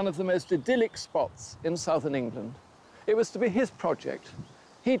 in one of the most idyllic spots in southern England. It was to be his project.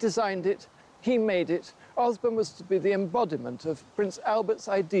 He designed it, he made it. Osborne was to be the embodiment of Prince Albert's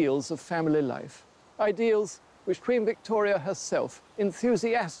ideals of family life, ideals which Queen Victoria herself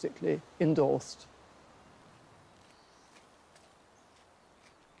enthusiastically endorsed.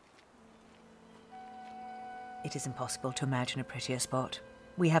 It is impossible to imagine a prettier spot.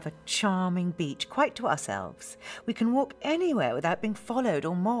 We have a charming beach quite to ourselves. We can walk anywhere without being followed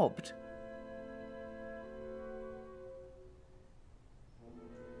or mobbed.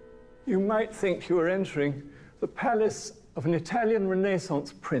 You might think you were entering the palace of an Italian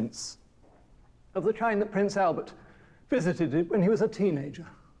Renaissance prince, of the kind that Prince Albert visited it when he was a teenager.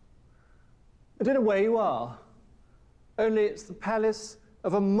 But in a way you are, only it's the palace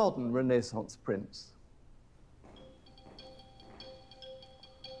of a modern Renaissance prince.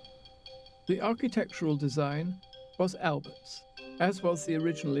 The architectural design was Albert's, as was the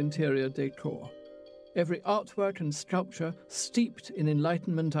original interior decor. Every artwork and sculpture steeped in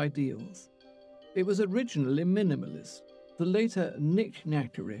Enlightenment ideals. It was originally minimalist. The later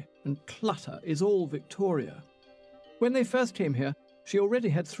knick-knackery and clutter is all Victoria. When they first came here, she already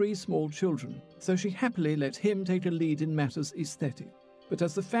had 3 small children, so she happily let him take a lead in matters aesthetic. But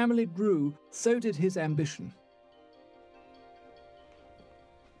as the family grew, so did his ambition.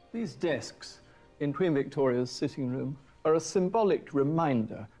 These desks in Queen Victoria's sitting room are a symbolic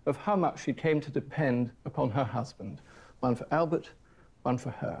reminder of how much she came to depend upon her husband. One for Albert, one for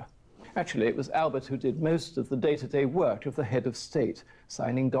her. Actually, it was Albert who did most of the day-to-day work of the head of state,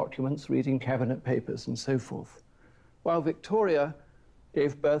 signing documents, reading cabinet papers, and so forth. While Victoria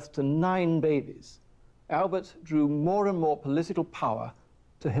gave birth to 9 babies, Albert drew more and more political power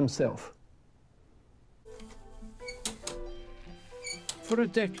to himself. For a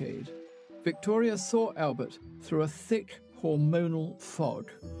decade, Victoria saw Albert through a thick hormonal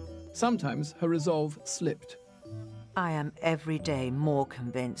fog. Sometimes her resolve slipped. I am every day more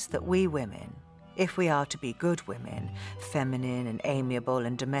convinced that we women, if we are to be good women, feminine and amiable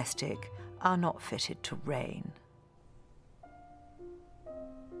and domestic, are not fitted to reign.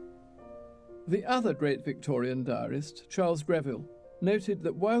 The other great Victorian diarist, Charles Greville, noted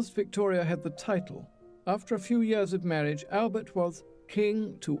that whilst Victoria had the title, after a few years of marriage, Albert was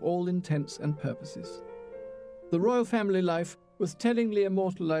king to all intents and purposes. The royal family life was tellingly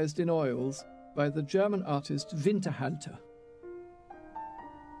immortalized in oils by the German artist Winterhalter.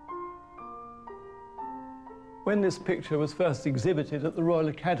 When this picture was first exhibited at the Royal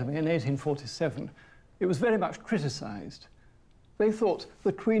Academy in 1847, it was very much criticized. They thought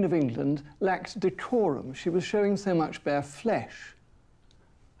the Queen of England lacked decorum. She was showing so much bare flesh.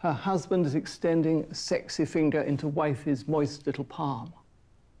 Her husband is extending a sexy finger into wifey's moist little palm.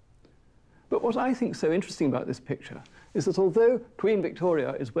 But what I think so interesting about this picture is that although Queen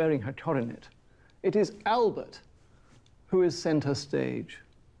Victoria is wearing her coronet, it is Albert who is centre stage.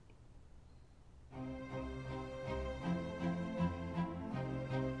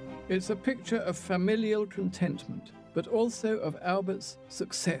 It's a picture of familial contentment, but also of Albert's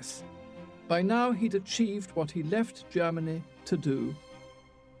success. By now, he'd achieved what he left Germany to do.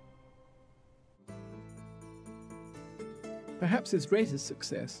 Perhaps his greatest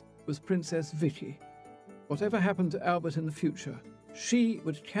success was Princess Vicky. Whatever happened to Albert in the future, she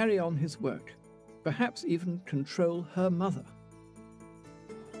would carry on his work, perhaps even control her mother.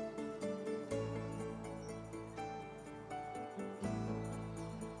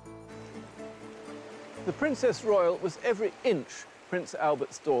 The Princess Royal was every inch Prince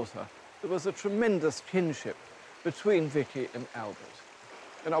Albert's daughter. There was a tremendous kinship between Vicky and Albert.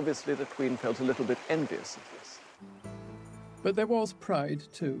 And obviously the Queen felt a little bit envious of this. But there was pride,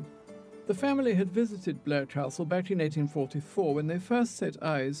 too. The family had visited Blair Castle back in 1844 when they first set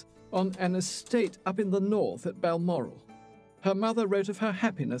eyes on an estate up in the north at Balmoral. Her mother wrote of her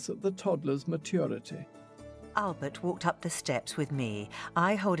happiness at the toddler's maturity. Albert walked up the steps with me,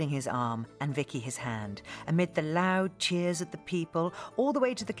 I holding his arm and Vicky his hand, amid the loud cheers of the people, all the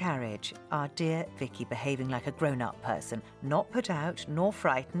way to the carriage, our dear Vicky behaving like a grown-up person, not put out, nor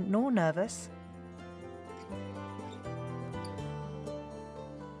frightened, nor nervous.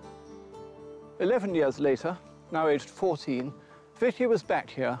 "11 years later, now aged 14, Vicky was back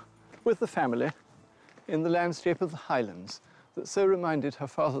here with the family in the landscape of the Highlands that so reminded her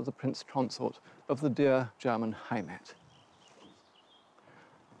father, the Prince Consort, of the dear German Heimat.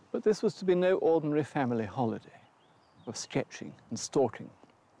 But this was to be no ordinary family holiday of sketching and stalking.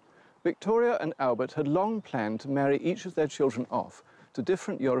 Victoria and Albert had long planned to marry each of their children off to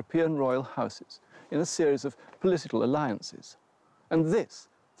different European royal houses in a series of political alliances. And this,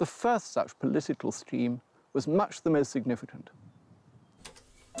 the first such political scheme, was much the most significant.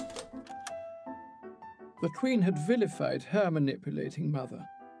 The Queen had vilified her manipulating mother,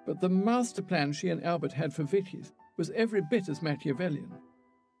 but the master plan she and Albert had for Vicky's was every bit as Machiavellian.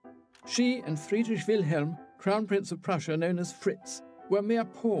 She and Friedrich Wilhelm, Crown Prince of Prussia known as Fritz, were mere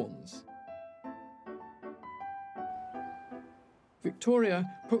pawns. Victoria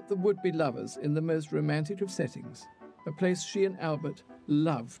put the would-be lovers in the most romantic of settings, a place she and Albert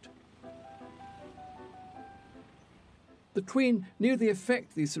loved. The Queen knew the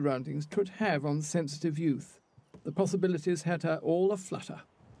effect these surroundings could have on sensitive youth. The possibilities had her all aflutter.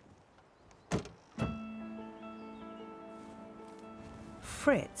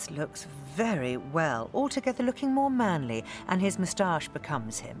 Fritz looks very well, altogether looking more manly, and his moustache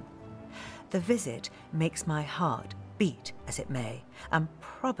becomes him. The visit makes my heart beat as it may, and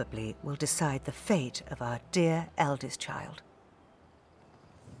probably will decide the fate of our dear eldest child.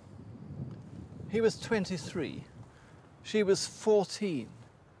 He was 23. She was 14,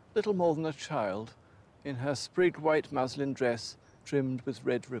 little more than a child, in her sprigged white muslin dress trimmed with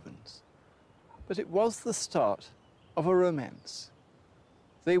red ribbons. But it was the start of a romance.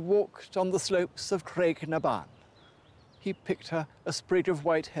 They walked on the slopes of Craig na Ban. He picked her a sprig of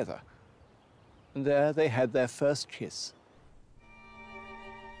white heather, and there they had their first kiss.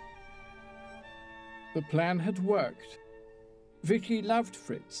 The plan had worked. Vicky loved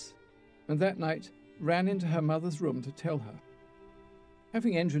Fritz, and that night ran into her mother's room to tell her.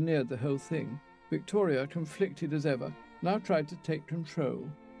 Having engineered the whole thing, Victoria, conflicted as ever, now tried to take control,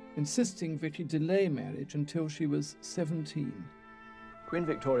 insisting Vicky delay marriage until she was 17. Queen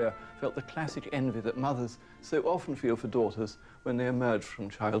Victoria felt the classic envy that mothers so often feel for daughters when they emerge from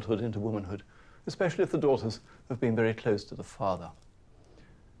childhood into womanhood, especially if the daughters have been very close to the father.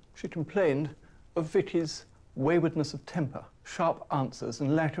 She complained of Vicky's waywardness of temper, sharp answers,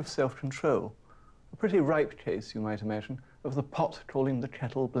 and lack of self-control. A pretty ripe case, you might imagine, of the pot calling the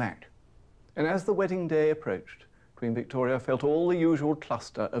kettle black. And as the wedding day approached, Queen Victoria felt all the usual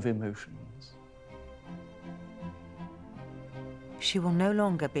cluster of emotions. She will no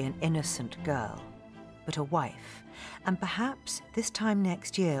longer be an innocent girl, but a wife, and perhaps this time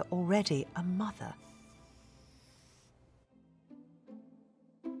next year already a mother.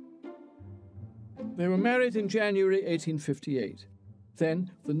 They were married in January 1858. Then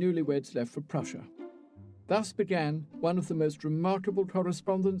the newlyweds left for Prussia. Thus began one of the most remarkable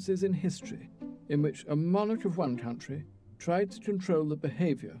correspondences in history, in which a monarch of one country tried to control the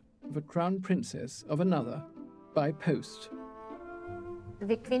behavior of a crown princess of another by post.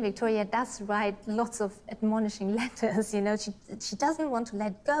 Queen Victoria does write lots of admonishing letters, you know, she doesn't want to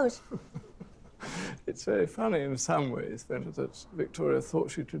let go. It's very funny in some ways that Victoria thought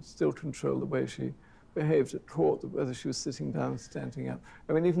she could still control the way she behaved at court, whether she was sitting down, standing up.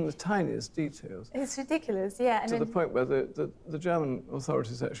 I mean, even the tiniest details. It's ridiculous, yeah. To the point where the German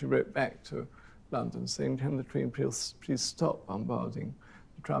authorities actually wrote back to London saying, can the Queen please stop bombarding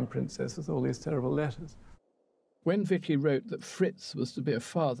the Crown Princess with all these terrible letters? When Vicky wrote that Fritz was to be a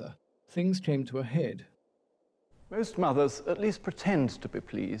father, things came to a head. Most mothers at least pretend to be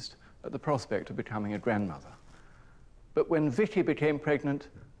pleased at the prospect of becoming a grandmother. But when Vicky became pregnant,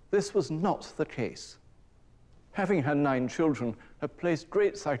 this was not the case. Having her 9 children had placed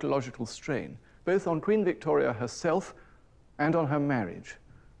great psychological strain, both on Queen Victoria herself and on her marriage.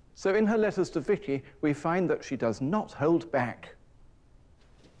 So in her letters to Vicky, we find that she does not hold back.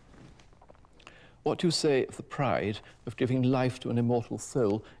 What you say of the pride of giving life to an immortal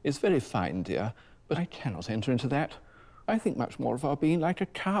soul is very fine, dear, but I cannot enter into that. I think much more of our being like a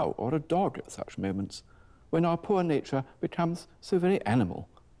cow or a dog at such moments, when our poor nature becomes so very animal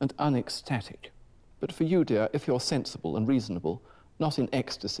and unecstatic. But for you, dear, if you're sensible and reasonable, not in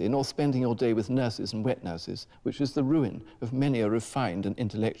ecstasy, nor spending your day with nurses and wet nurses, which is the ruin of many a refined and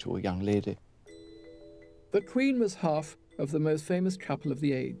intellectual young lady. The Queen was half of the most famous couple of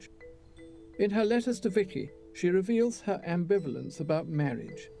the age. In her letters to Vicky, she reveals her ambivalence about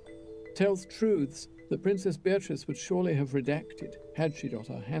marriage, tells truths that Princess Beatrice would surely have redacted had she got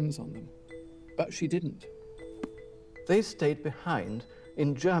her hands on them. But she didn't. They stayed behind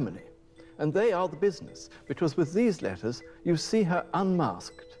in Germany, and they are the business, because with these letters, you see her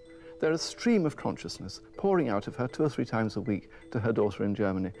unmasked. They're a stream of consciousness pouring out of her 2 or 3 times a week to her daughter in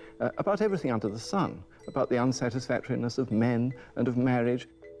Germany, about everything under the sun, about the unsatisfactoriness of men and of marriage.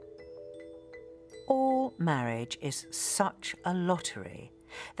 All marriage is such a lottery.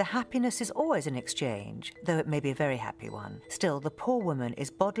 The happiness is always an exchange, though it may be a very happy one. Still, the poor woman is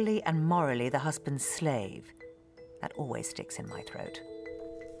bodily and morally the husband's slave. That always sticks in my throat.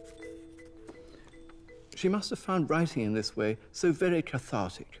 She must have found writing in this way so very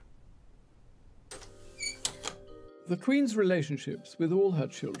cathartic. The Queen's relationships with all her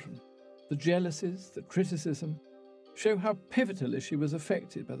children, the jealousies, the criticism, show how pivotally she was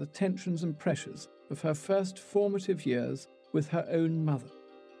affected by the tensions and pressures of her first formative years with her own mother.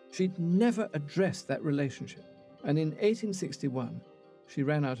 She'd never addressed that relationship, and in 1861, she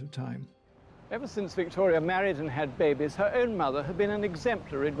ran out of time. Ever since Victoria married and had babies, her own mother had been an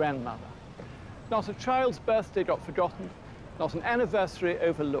exemplary grandmother. Not a child's birthday got forgotten, not an anniversary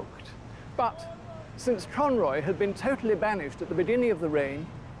overlooked. But since Conroy had been totally banished at the beginning of the reign,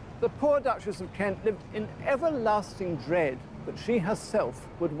 the poor Duchess of Kent lived in everlasting dread that she herself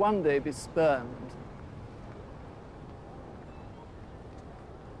would one day be spurned.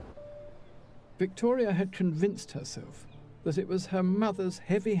 Victoria had convinced herself that it was her mother's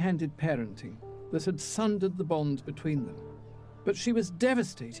heavy-handed parenting that had sundered the bond between them. But she was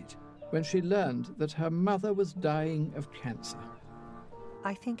devastated when she learned that her mother was dying of cancer.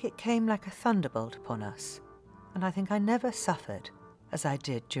 I think it came like a thunderbolt upon us, and I think I never suffered as I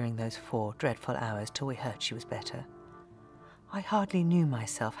did during those 4 dreadful hours till we heard she was better. I hardly knew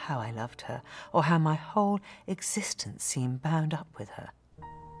myself how I loved her, or how my whole existence seemed bound up with her.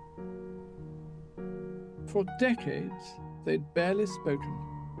 For decades, they'd barely spoken.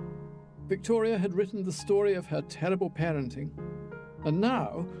 Victoria had written the story of her terrible parenting, and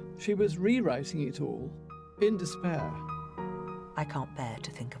now she was rewriting it all in despair. I can't bear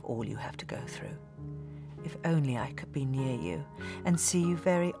to think of all you have to go through. If only I could be near you and see you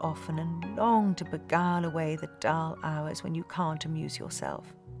very often and long to beguile away the dull hours when you can't amuse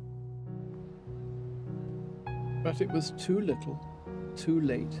yourself. But it was too little, too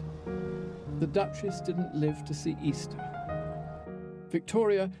late. The Duchess didn't live to see Easter.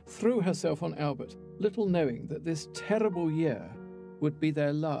 Victoria threw herself on Albert, little knowing that this terrible year would be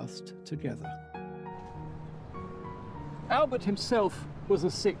their last together. Albert himself was a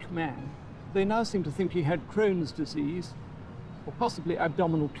sick man. They now seem to think he had Crohn's disease, or possibly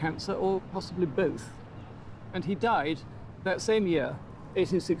abdominal cancer, or possibly both. And he died that same year,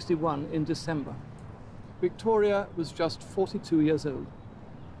 1861, in December. Victoria was just 42 years old.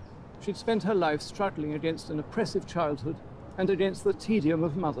 She'd spent her life struggling against an oppressive childhood and against the tedium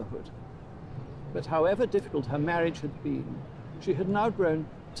of motherhood. But however difficult her marriage had been, she had now grown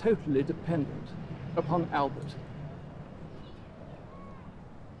totally dependent upon Albert.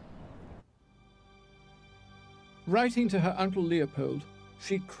 Writing to her Uncle Leopold,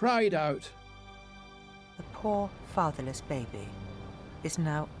 she cried out, "The poor fatherless baby is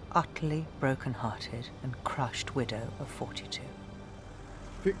now utterly broken-hearted and crushed widow of 42.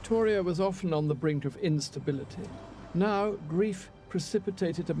 Victoria was often on the brink of instability. Now, grief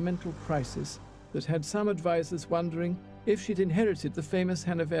precipitated a mental crisis that had some advisers wondering if she'd inherited the famous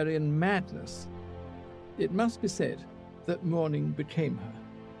Hanoverian madness. It must be said that mourning became her,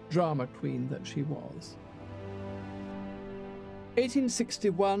 drama queen that she was.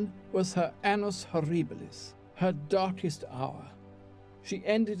 1861 was her annus horribilis, her darkest hour. She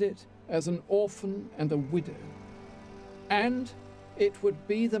ended it as an orphan and a widow. And it would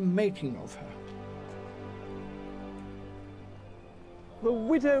be the making of her. The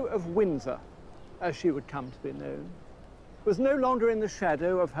widow of Windsor, as she would come to be known, was no longer in the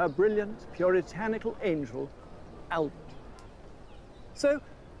shadow of her brilliant, puritanical angel, Albert. So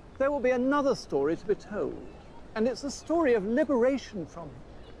there will be another story to be told, and it's a story of liberation from him,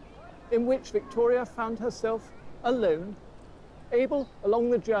 in which Victoria found herself alone, able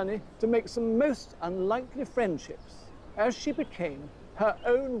along the journey to make some most unlikely friendships as she became her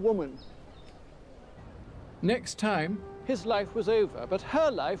own woman. Next time, his life was over, but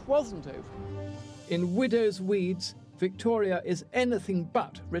her life wasn't over. In Widow's Weeds, Victoria is anything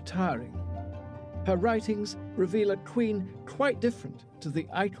but retiring. Her writings reveal a queen quite different to the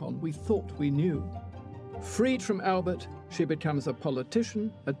icon we thought we knew. Freed from Albert, she becomes a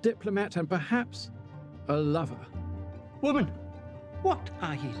politician, a diplomat, and perhaps a lover. Woman, what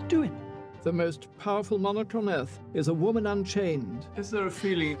are you doing? The most powerful monarch on earth is a woman unchained. Is there a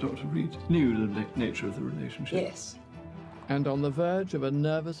feeling Dr. Reed knew the nature of the relationship? Yes. And on the verge of a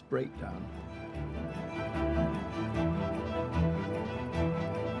nervous breakdown.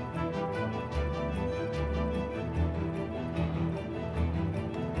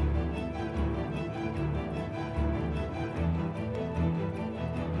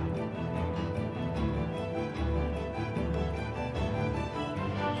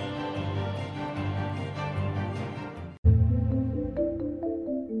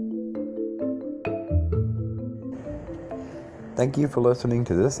 Thank you for listening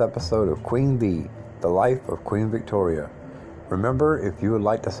to this episode of Queen Bee, The Life of Queen Victoria. Remember, if you would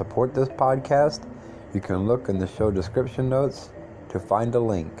like to support this podcast, you can look in the show description notes to find a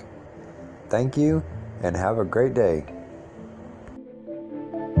link. Thank you, and have a great day.